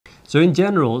So in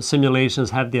general,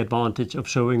 simulations have the advantage of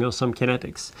showing us some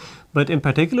kinetics. But in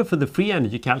particular for the free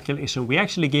energy calculation, we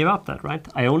actually gave up that, right?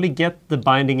 I only get the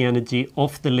binding energy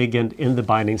of the ligand in the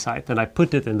binding site, and I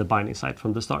put it in the binding site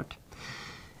from the start.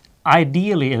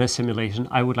 Ideally, in a simulation,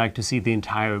 I would like to see the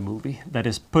entire movie. That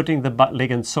is, putting the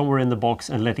ligand somewhere in the box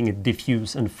and letting it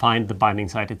diffuse and find the binding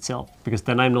site itself, because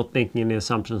then I'm not making any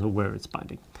assumptions of where it's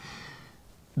binding.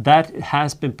 That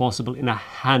has been possible in a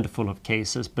handful of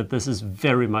cases, but this is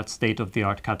very much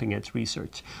state-of-the-art cutting-edge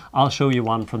research. I'll show you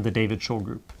one from the David Shaw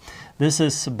group. This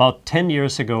is about 10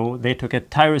 years ago. They took a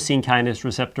tyrosine kinase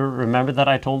receptor. Remember that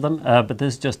I told them? But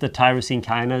this is just the tyrosine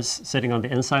kinase sitting on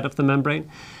the inside of the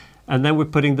membrane. And then we're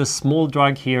putting the small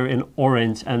drug here in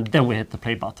orange, and then we hit the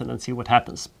play button and see what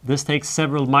happens. This takes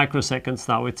several microseconds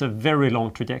now. It's a very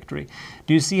long trajectory.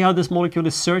 Do you see how this molecule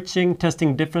is searching,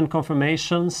 testing different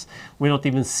conformations? We're not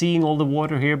even seeing all the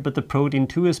water here, but the protein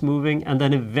too is moving, and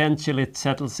then eventually it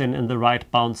settles in the right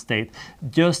bound state,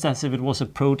 just as if it was a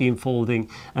protein folding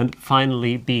and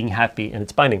finally being happy in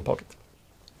its binding pocket.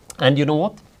 And you know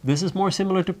what? This is more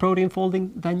similar to protein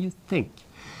folding than you think.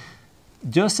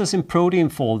 Just as in protein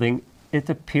folding, it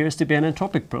appears to be an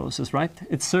entropic process, right?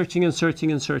 It's searching and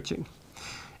searching and searching.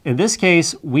 In this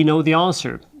case, we know the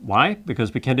answer. Why?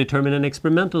 Because we can determine an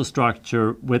experimental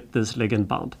structure with this ligand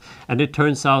bound. And it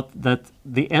turns out that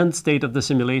the end state of the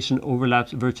simulation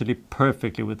overlaps virtually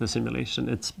perfectly with the simulation.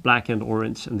 It's black and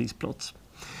orange in these plots.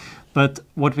 But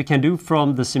what we can do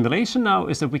from the simulation now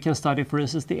is that we can study, for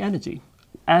instance, the energy.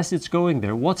 As it's going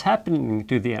there, what's happening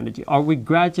to the energy? Are we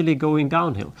gradually going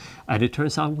downhill? And it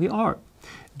turns out we are.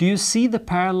 Do you see the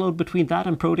parallel between that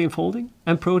and protein folding?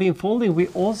 And protein folding, we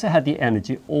also had the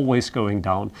energy always going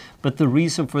down, but the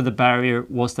reason for the barrier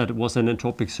was that it was an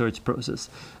entropic search process.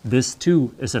 This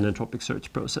too is an entropic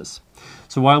search process.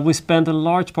 So while we spend a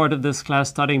large part of this class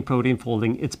studying protein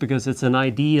folding, it's because it's an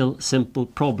ideal, simple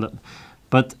problem.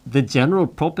 But the general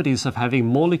properties of having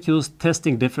molecules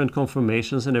testing different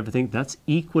conformations and everything, that's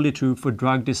equally true for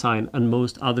drug design and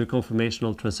most other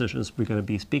conformational transitions we're going to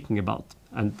be speaking about,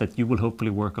 and that you will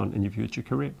hopefully work on in your future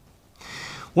career.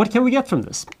 What can we get from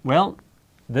this? Well,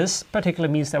 this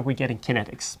particularly means that we're getting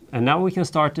kinetics. And now we can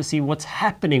start to see what's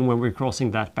happening when we're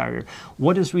crossing that barrier.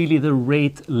 What is really the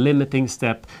rate limiting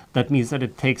step that means that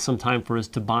it takes some time for us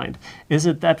to bind? Is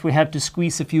it that we have to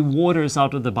squeeze a few waters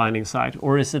out of the binding site?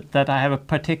 Or is it that I have a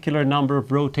particular number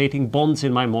of rotating bonds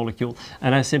in my molecule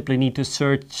and I simply need to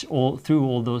search through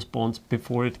all those bonds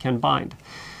before it can bind?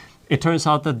 It turns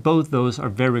out that both those are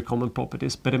very common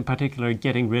properties, but in particular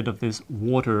getting rid of this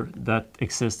water that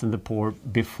exists in the pore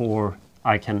before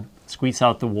I can squeeze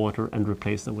out the water and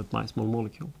replace them with my small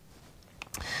molecule.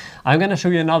 I'm going to show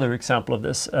you another example of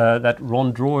this that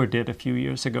Ron Dror did a few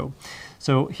years ago.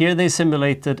 So here they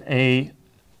simulated a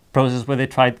process where they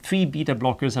tried 3 beta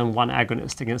blockers and 1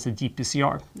 agonist against a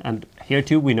GPCR. And here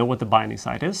too we know what the binding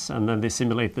site is, and then they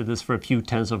simulated this for a few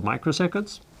tens of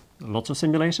microseconds. Lots of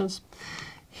simulations.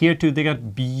 Here too they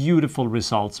got beautiful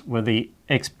results where the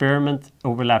experiment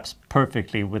overlaps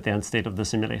perfectly with the end state of the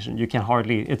simulation. You can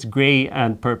hardly, it's gray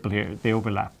and purple here, they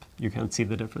overlap. You can't see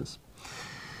the difference.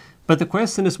 But the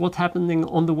question is what's happening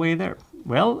on the way there?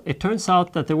 Well, it turns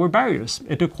out that there were barriers.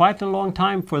 It took quite a long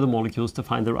time for the molecules to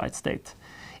find the right state.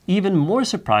 Even more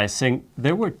surprising,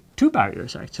 there were 2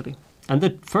 barriers actually. And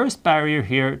the first barrier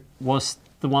here was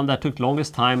the one that took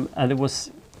longest time, and it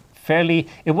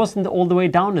wasn't all the way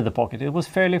down in the pocket. It was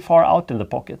fairly far out in the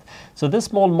pocket. So this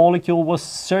small molecule was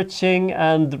searching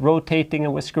and rotating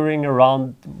and whiskering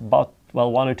around about,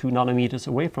 well, 1 or 2 nanometers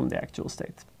away from the actual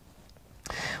state.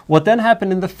 What then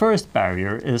happened in the first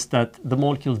barrier is that the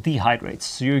molecule dehydrates.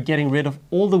 So you're getting rid of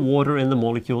all the water in the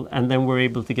molecule, and then we're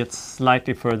able to get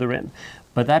slightly further in.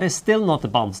 But that is still not the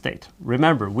bound state.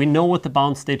 Remember, we know what the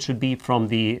bound state should be from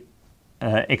the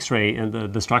X-ray and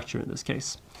the structure in this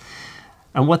case.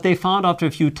 And what they found after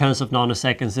a few tens of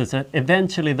nanoseconds is that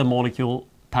eventually the molecule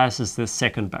passes this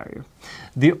second barrier.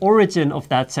 The origin of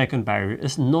that second barrier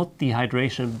is not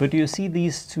dehydration, but you see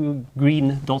these 2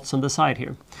 green dots on the side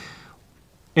here.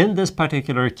 In this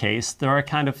particular case, there are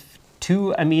kind of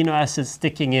 2 amino acids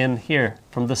sticking in here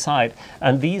from the side,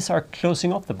 and these are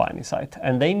closing off the binding site,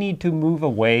 and they need to move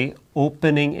away,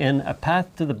 opening in a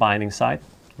path to the binding site,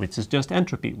 which is just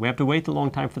entropy. We have to wait a long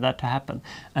time for that to happen,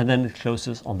 and then it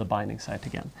closes on the binding site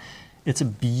again. It's a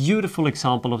beautiful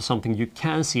example of something you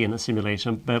can see in a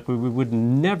simulation, but we would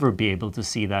never be able to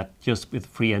see that just with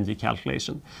free energy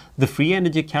calculation. The free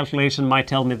energy calculation might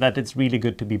tell me that it's really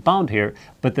good to be bound here,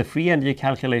 but the free energy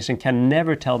calculation can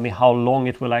never tell me how long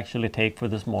it will actually take for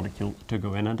this molecule to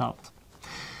go in and out.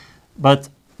 But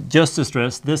just to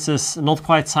stress, this is not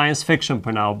quite science fiction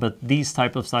for now, but these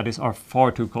type of studies are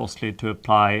far too costly to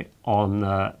apply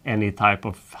on any type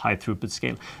of high throughput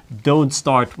scale. Don't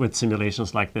start with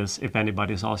simulations like this if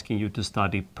anybody is asking you to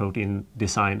study protein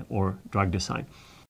design or drug design.